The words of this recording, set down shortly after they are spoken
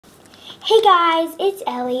Hey guys, it's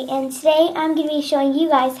Ellie, and today I'm going to be showing you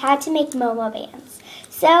guys how to make momo bands.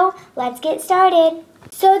 So, let's get started.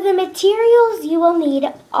 So the materials you will need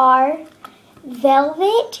are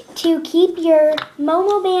velvet to keep your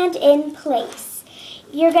momo band in place.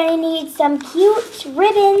 You're going to need some cute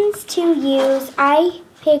ribbons to use. I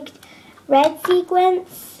picked red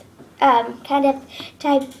sequins, kind of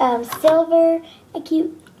type silver,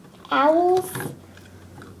 cute owls,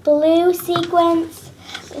 blue sequins,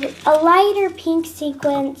 a lighter pink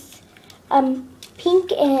sequence,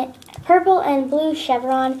 pink and purple and blue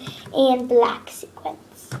chevron, and black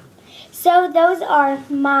sequins. So those are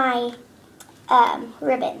my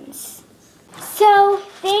ribbons. So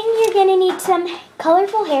then you're going to need some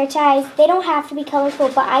colorful hair ties. They don't have to be colorful,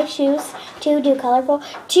 but I choose to do colorful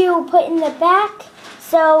to put in the back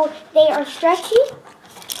so they are stretchy.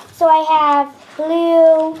 So I have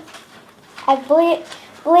blue,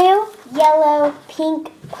 yellow,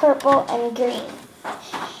 pink, purple, and green.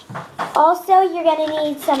 Also, you're going to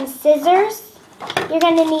need some scissors. You're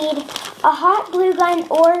going to need a hot glue gun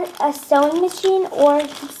or a sewing machine or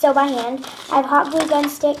sew by hand. I have hot glue gun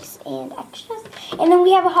sticks and extras. And then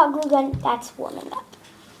we have a hot glue gun that's warming up.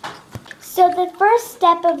 So the first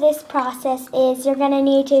step of this process is you're going to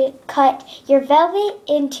need to cut your velvet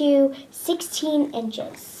into 16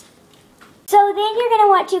 inches. So then you're going to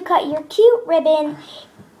want to cut your cute ribbon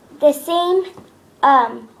the same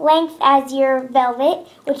length as your velvet,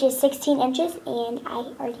 which is 16 inches, and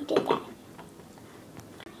I already did that.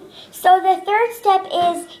 So the third step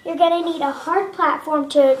is you're going to need a hard platform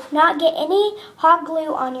to not get any hot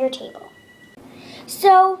glue on your table.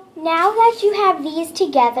 So now that you have these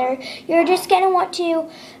together, you're just going to want to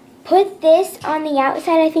put this on the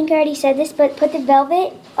outside. I think I already said this, but put the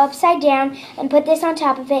velvet upside down and put this on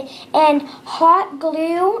top of it, and hot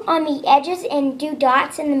glue on the edges and do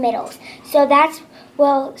dots in the middles. So that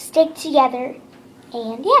will stick together,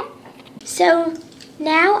 and yeah. So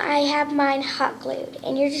now I have mine hot glued,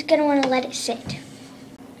 and you're just going to want to let it sit.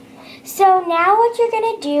 So now what you're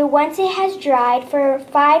going to do, once it has dried for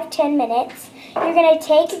 5-10 minutes, you're going to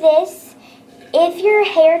take this. If your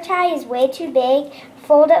hair tie is way too big,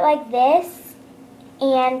 fold it like this,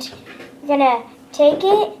 and you're going to take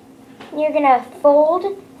it, and you're going to fold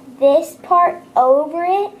this part over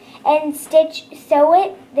it and sew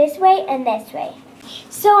it this way and this way.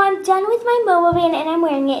 So I'm done with my momo band and I'm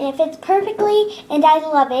wearing it, and it fits perfectly and I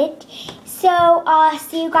love it. So I'll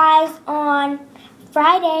see you guys on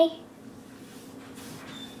Friday.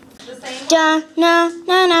 The same.